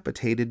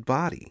decapitated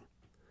body.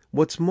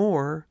 What's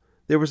more,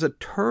 there was a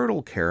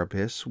turtle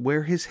carapace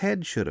where his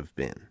head should have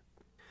been.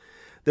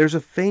 There's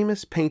a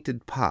famous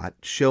painted pot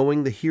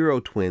showing the hero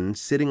twins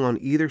sitting on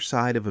either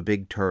side of a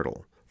big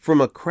turtle. From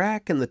a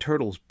crack in the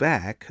turtle's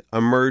back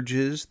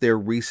emerges their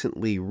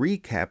recently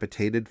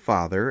recapitated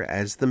father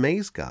as the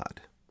maize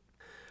god.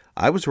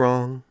 I was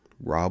wrong.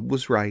 Rob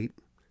was right.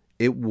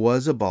 It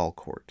was a ball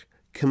court,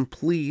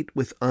 complete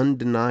with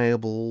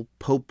undeniable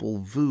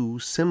Popol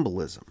Vuh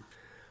symbolism.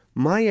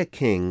 Maya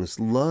kings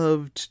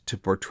loved to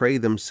portray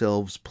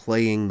themselves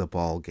playing the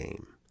ball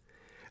game,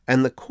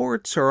 and the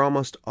courts are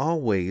almost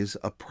always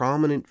a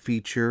prominent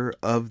feature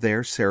of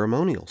their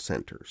ceremonial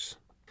centers.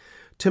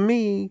 To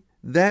me,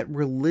 that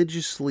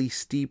religiously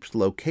steeped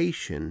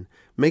location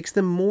makes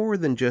them more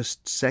than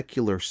just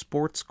secular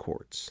sports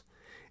courts.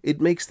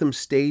 It makes them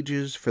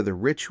stages for the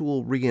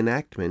ritual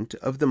reenactment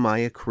of the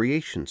Maya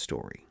creation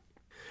story.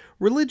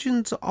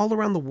 Religions all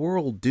around the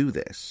world do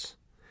this.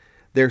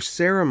 Their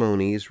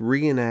ceremonies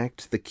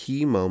reenact the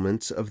key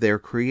moments of their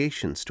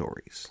creation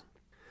stories.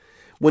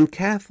 When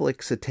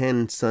Catholics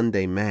attend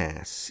Sunday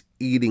Mass,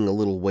 eating a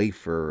little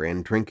wafer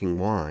and drinking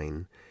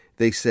wine,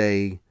 they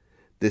say,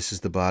 "This is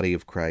the body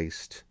of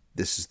Christ,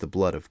 this is the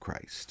blood of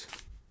Christ."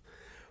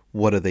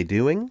 What are they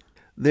doing?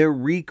 They're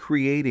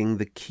recreating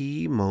the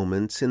key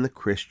moments in the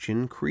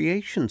Christian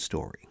creation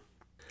story.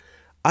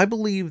 I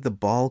believe the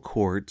ball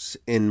courts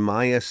in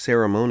Maya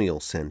ceremonial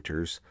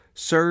centers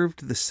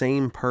served the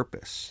same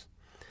purpose.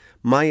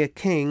 Maya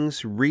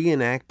kings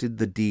reenacted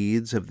the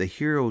deeds of the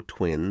hero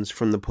twins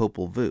from the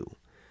Popol Vuh,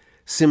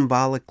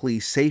 symbolically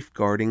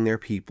safeguarding their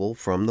people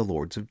from the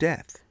Lords of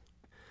Death.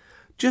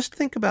 Just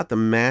think about the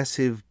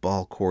massive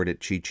ball court at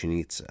Chichen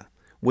Itza,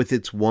 with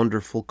its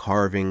wonderful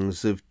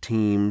carvings of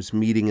teams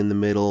meeting in the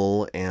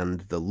middle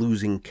and the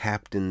losing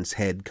captain's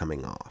head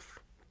coming off.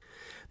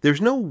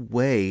 There's no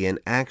way an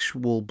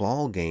actual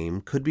ball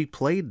game could be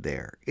played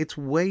there. It's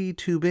way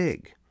too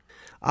big.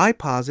 I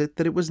posit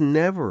that it was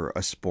never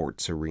a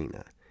sports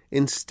arena.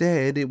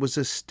 Instead, it was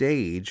a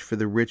stage for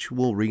the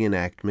ritual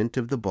reenactment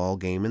of the ball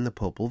game in the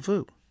Popol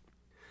Vuh.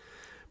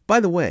 By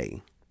the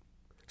way,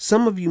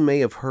 some of you may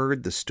have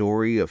heard the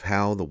story of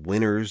how the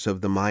winners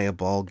of the Maya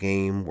ball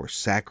game were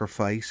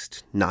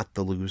sacrificed, not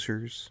the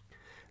losers.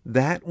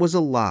 That was a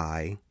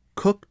lie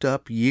cooked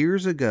up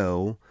years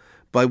ago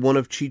by one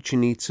of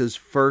Chichen Itza's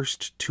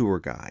first tour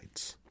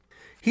guides.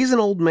 He's an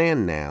old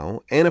man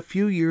now, and a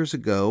few years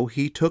ago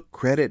he took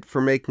credit for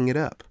making it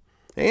up,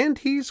 and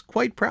he's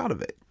quite proud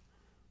of it.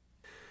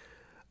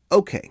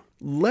 Okay,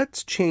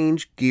 let's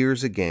change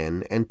gears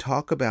again and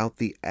talk about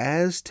the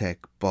Aztec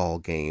ball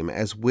game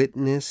as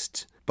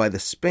witnessed by the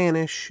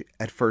Spanish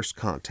at first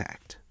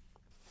contact.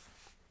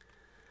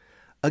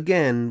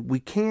 Again, we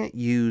can't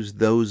use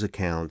those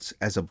accounts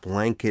as a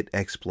blanket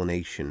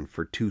explanation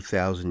for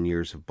 2,000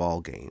 years of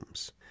ball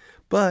games,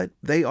 but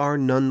they are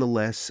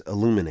nonetheless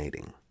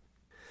illuminating.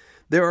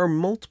 There are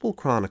multiple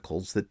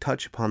chronicles that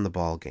touch upon the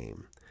ball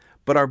game,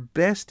 but our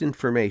best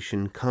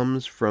information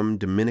comes from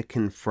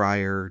Dominican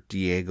friar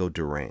Diego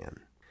Duran.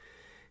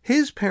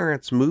 His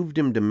parents moved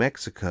him to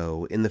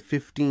Mexico in the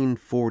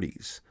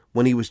 1540s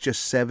when he was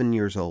just 7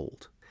 years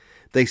old.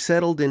 They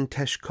settled in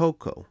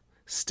Texcoco,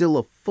 still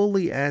a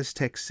fully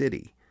Aztec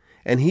city,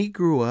 and he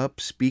grew up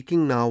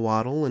speaking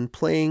Nahuatl and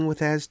playing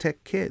with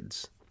Aztec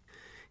kids.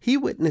 He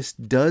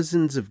witnessed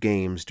dozens of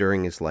games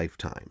during his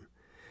lifetime,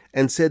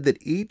 and said that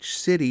each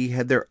city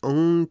had their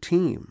own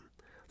team,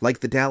 like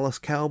the Dallas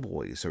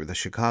Cowboys or the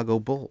Chicago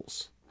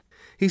Bulls.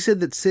 He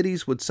said that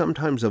cities would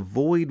sometimes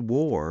avoid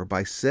war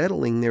by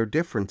settling their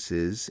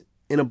differences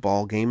in a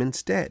ball game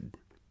instead.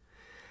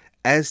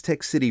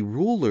 Aztec city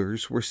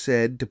rulers were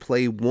said to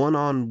play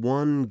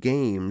one-on-one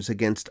games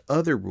against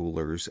other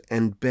rulers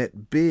and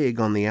bet big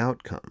on the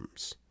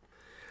outcomes.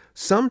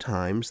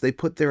 Sometimes they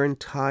put their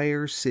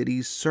entire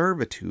city's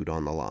servitude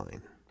on the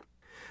line.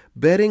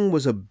 Betting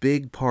was a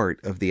big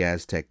part of the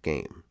Aztec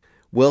game.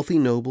 Wealthy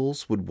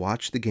nobles would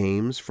watch the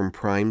games from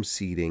prime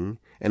seating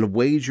and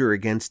wager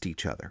against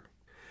each other.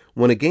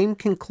 When a game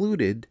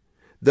concluded,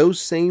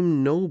 those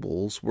same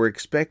nobles were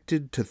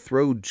expected to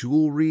throw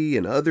jewelry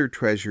and other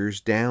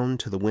treasures down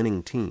to the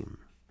winning team.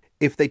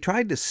 If they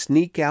tried to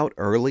sneak out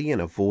early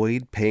and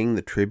avoid paying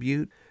the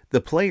tribute,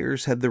 the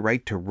players had the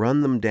right to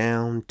run them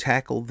down,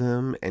 tackle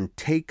them, and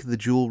take the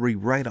jewelry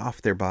right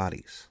off their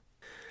bodies.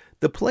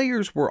 The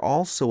players were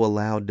also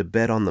allowed to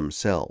bet on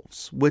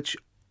themselves, which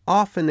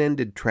often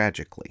ended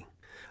tragically.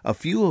 A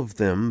few of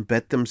them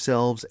bet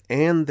themselves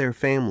and their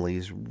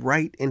families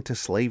right into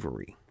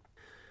slavery.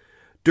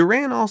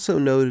 Duran also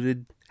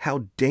noted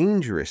how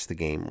dangerous the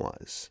game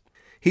was.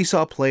 He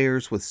saw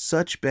players with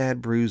such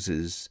bad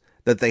bruises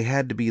that they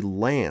had to be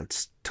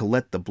lanced to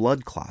let the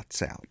blood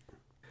clots out.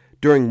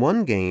 During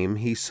one game,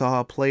 he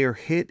saw a player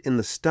hit in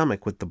the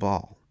stomach with the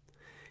ball.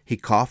 He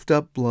coughed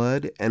up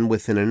blood, and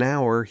within an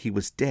hour he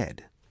was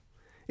dead.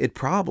 It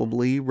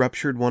probably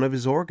ruptured one of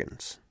his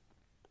organs.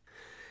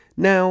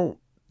 Now,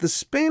 the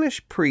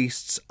Spanish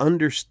priests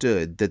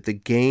understood that the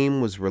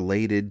game was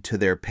related to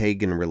their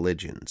pagan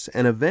religions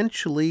and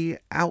eventually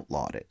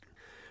outlawed it.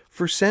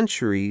 For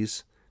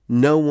centuries,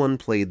 no one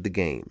played the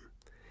game.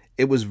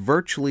 It was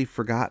virtually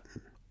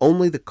forgotten.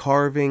 Only the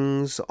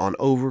carvings on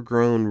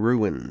overgrown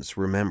ruins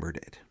remembered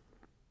it.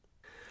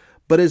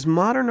 But as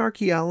modern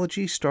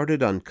archaeology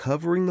started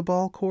uncovering the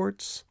ball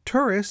courts,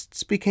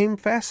 tourists became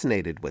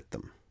fascinated with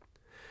them.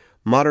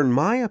 Modern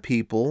Maya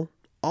people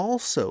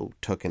also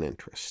took an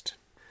interest.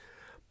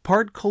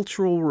 Part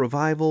cultural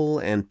revival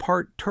and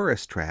part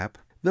tourist trap,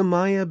 the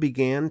Maya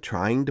began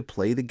trying to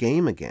play the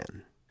game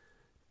again.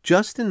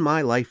 Just in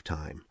my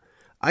lifetime,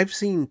 I've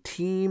seen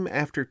team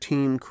after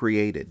team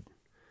created.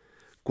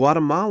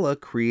 Guatemala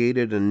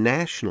created a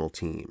national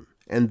team,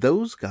 and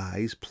those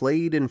guys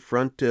played in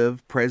front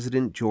of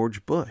President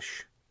George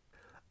Bush.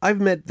 I've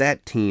met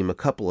that team a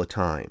couple of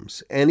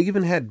times, and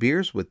even had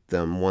beers with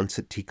them once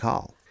at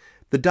Tikal.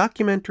 The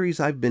documentaries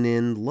I've been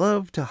in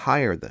love to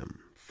hire them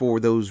for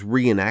those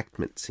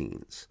reenactment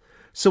scenes,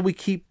 so we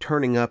keep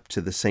turning up to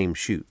the same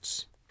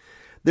shoots.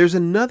 There's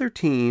another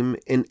team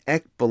in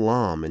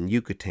Ekbalam in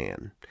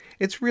Yucatan.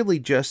 It's really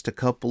just a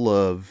couple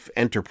of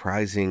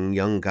enterprising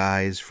young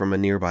guys from a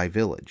nearby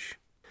village.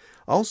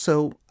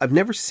 Also, I've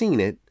never seen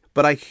it,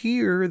 but I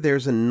hear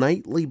there's a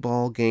nightly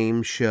ball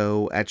game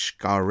show at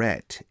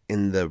Xcaret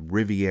in the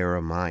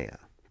Riviera Maya.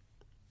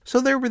 So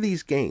there were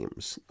these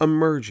games,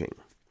 emerging.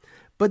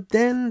 But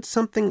then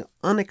something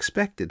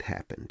unexpected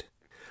happened.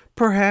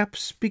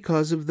 Perhaps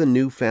because of the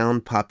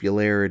newfound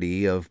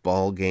popularity of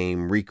ball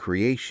game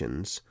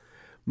recreations,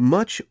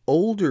 much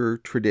older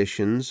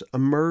traditions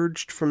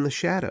emerged from the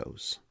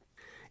shadows.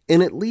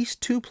 In at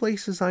least 2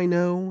 places I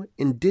know,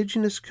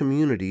 indigenous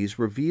communities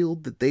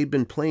revealed that they'd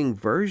been playing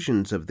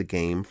versions of the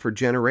game for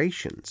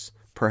generations,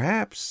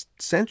 perhaps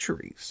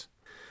centuries.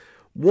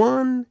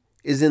 One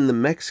is in the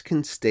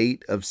Mexican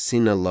state of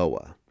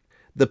Sinaloa.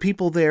 The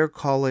people there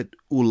call it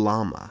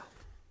Ulama.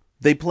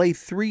 They play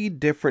 3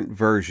 different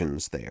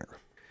versions there.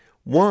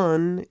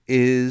 One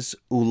is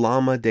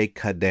Ulama de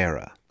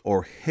Cadera,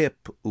 or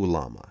hip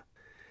Ulama.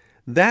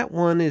 That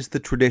one is the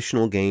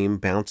traditional game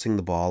bouncing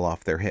the ball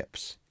off their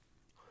hips.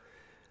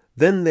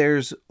 Then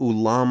there's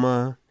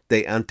Ulama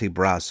de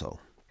Antebrazo.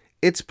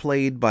 It's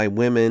played by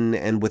women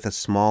and with a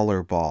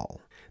smaller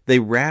ball. They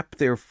wrap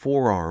their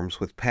forearms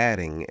with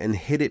padding and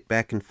hit it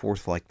back and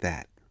forth like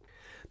that.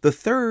 The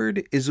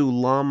third is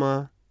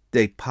Ulama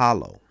de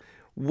Palo,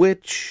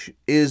 which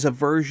is a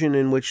version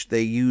in which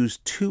they use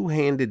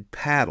 2-handed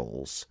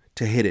paddles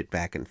to hit it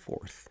back and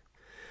forth.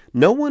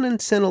 No one in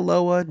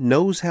Sinaloa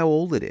knows how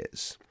old it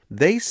is.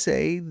 They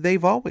say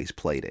they've always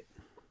played it.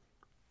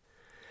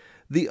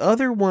 The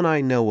other one I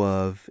know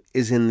of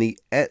is in the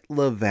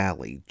Etla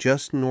Valley,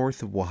 just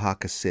north of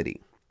Oaxaca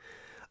City.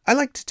 I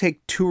like to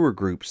take tour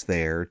groups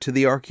there to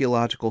the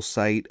archaeological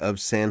site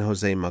of San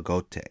Jose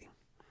Magote.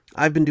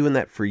 I've been doing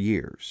that for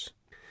years.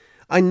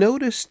 I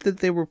noticed that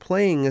they were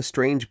playing a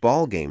strange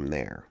ball game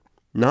there,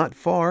 not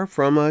far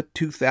from a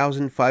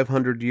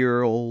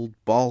 2,500-year-old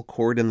ball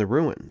court in the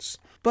ruins,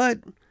 but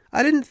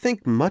I didn't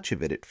think much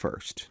of it at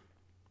first.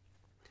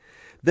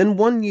 Then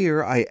one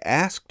year I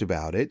asked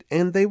about it,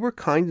 and they were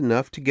kind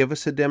enough to give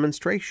us a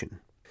demonstration.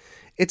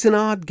 It's an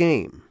odd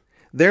game.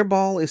 Their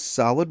ball is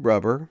solid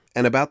rubber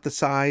and about the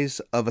size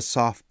of a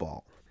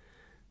softball.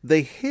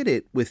 They hit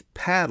it with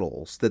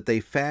paddles that they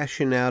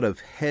fashion out of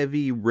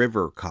heavy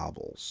river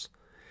cobbles.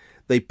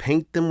 They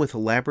paint them with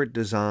elaborate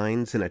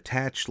designs and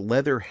attach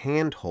leather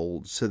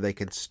handholds so they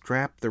can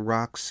strap the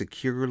rocks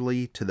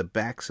securely to the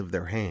backs of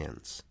their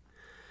hands.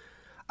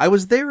 I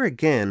was there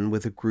again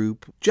with a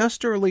group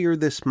just earlier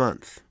this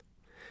month.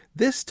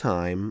 This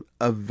time,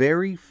 a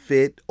very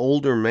fit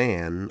older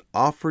man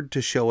offered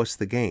to show us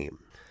the game.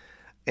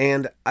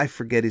 And I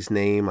forget his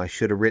name. I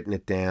should have written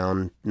it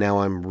down. Now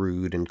I'm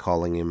rude in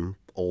calling him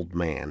old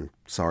man.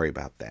 Sorry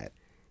about that.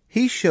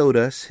 He showed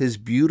us his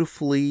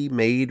beautifully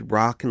made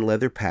rock and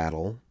leather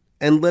paddle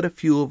and let a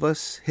few of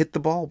us hit the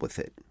ball with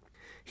it.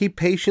 He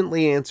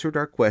patiently answered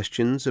our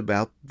questions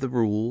about the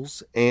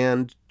rules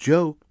and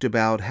joked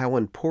about how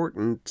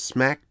important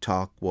smack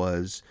talk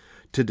was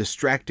to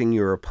distracting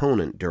your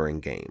opponent during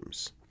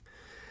games.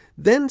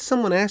 Then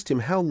someone asked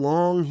him how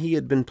long he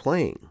had been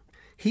playing.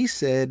 He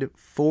said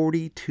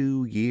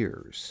 42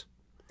 years.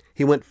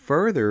 He went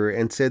further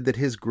and said that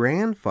his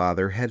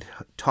grandfather had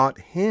taught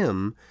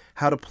him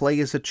how to play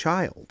as a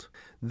child.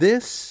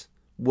 This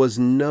was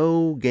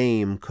no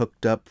game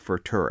cooked up for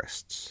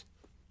tourists.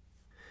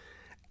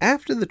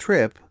 After the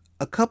trip,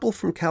 a couple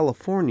from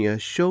California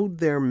showed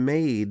their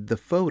maid the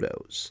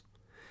photos.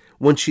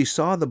 When she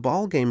saw the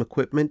ball game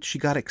equipment, she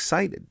got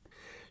excited.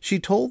 She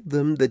told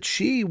them that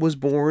she was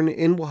born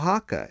in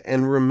Oaxaca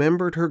and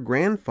remembered her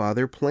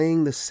grandfather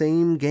playing the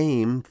same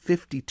game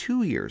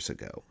 52 years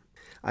ago.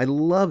 I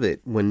love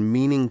it when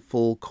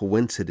meaningful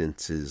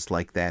coincidences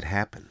like that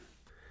happen.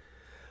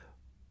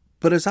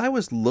 But as I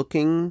was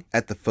looking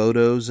at the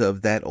photos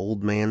of that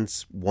old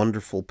man's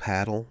wonderful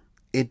paddle,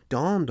 it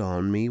dawned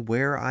on me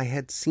where I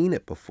had seen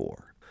it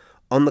before,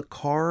 on the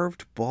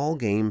carved ball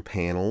game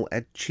panel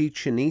at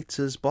Chichen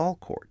Itza's ball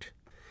court.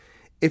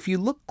 If you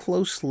look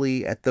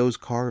closely at those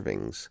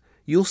carvings,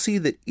 you'll see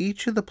that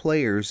each of the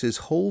players is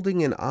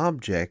holding an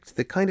object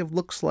that kind of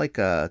looks like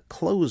a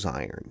clothes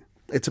iron.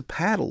 It's a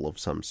paddle of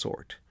some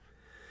sort.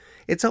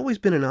 It's always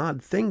been an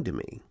odd thing to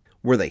me.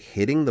 Were they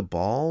hitting the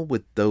ball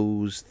with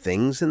those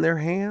things in their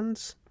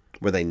hands?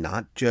 Were they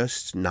not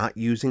just not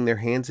using their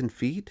hands and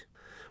feet?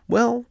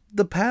 Well,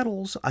 the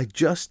paddles I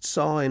just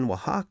saw in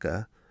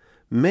Oaxaca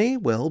may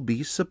well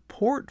be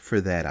support for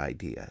that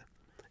idea.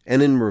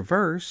 And in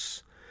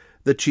reverse,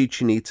 the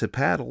Chichen Itza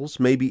paddles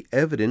may be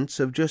evidence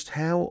of just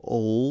how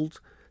old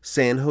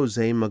San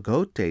Jose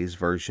Mogote's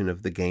version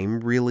of the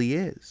game really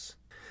is.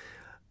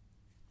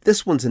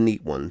 This one's a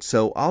neat one,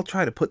 so I'll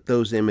try to put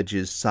those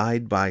images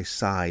side by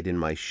side in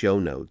my show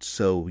notes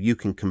so you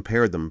can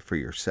compare them for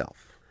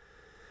yourself.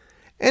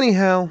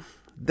 Anyhow,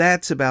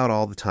 that's about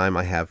all the time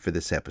I have for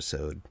this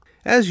episode.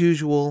 As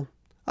usual,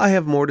 I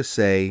have more to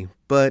say,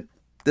 but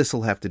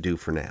this'll have to do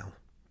for now.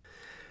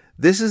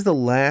 This is the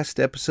last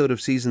episode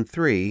of Season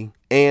 3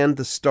 and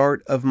the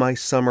start of my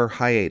summer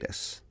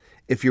hiatus.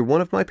 If you're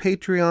one of my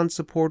Patreon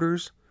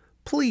supporters,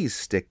 please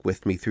stick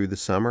with me through the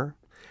summer.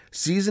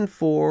 Season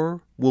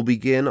 4 will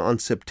begin on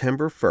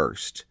September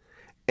 1st,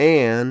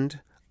 and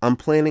I'm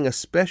planning a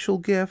special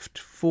gift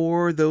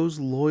for those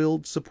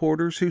loyal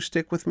supporters who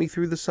stick with me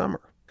through the summer.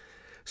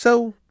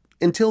 So,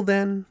 until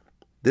then,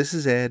 this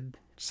is Ed,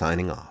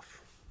 signing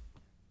off.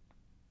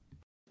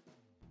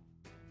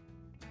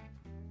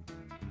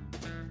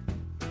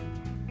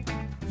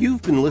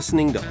 You've been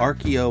listening to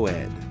Archeo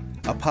Ed,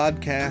 a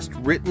podcast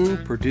written,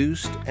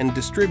 produced, and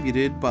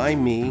distributed by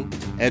me,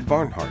 Ed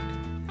Barnhart.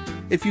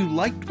 If you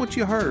liked what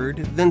you heard,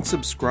 then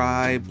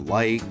subscribe,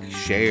 like,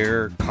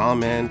 share,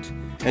 comment,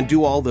 and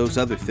do all those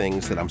other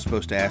things that I'm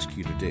supposed to ask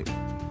you to do.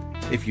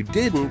 If you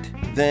didn't,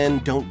 then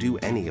don't do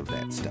any of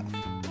that stuff.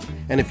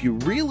 And if you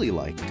really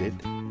liked it,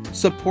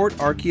 support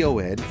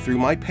Archeo Ed through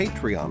my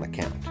Patreon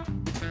account.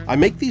 I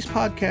make these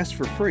podcasts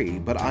for free,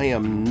 but I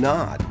am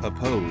not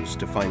opposed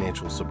to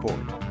financial support.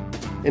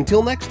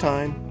 Until next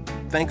time,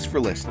 thanks for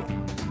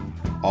listening.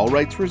 All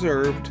rights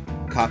reserved,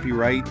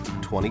 copyright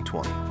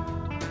 2020.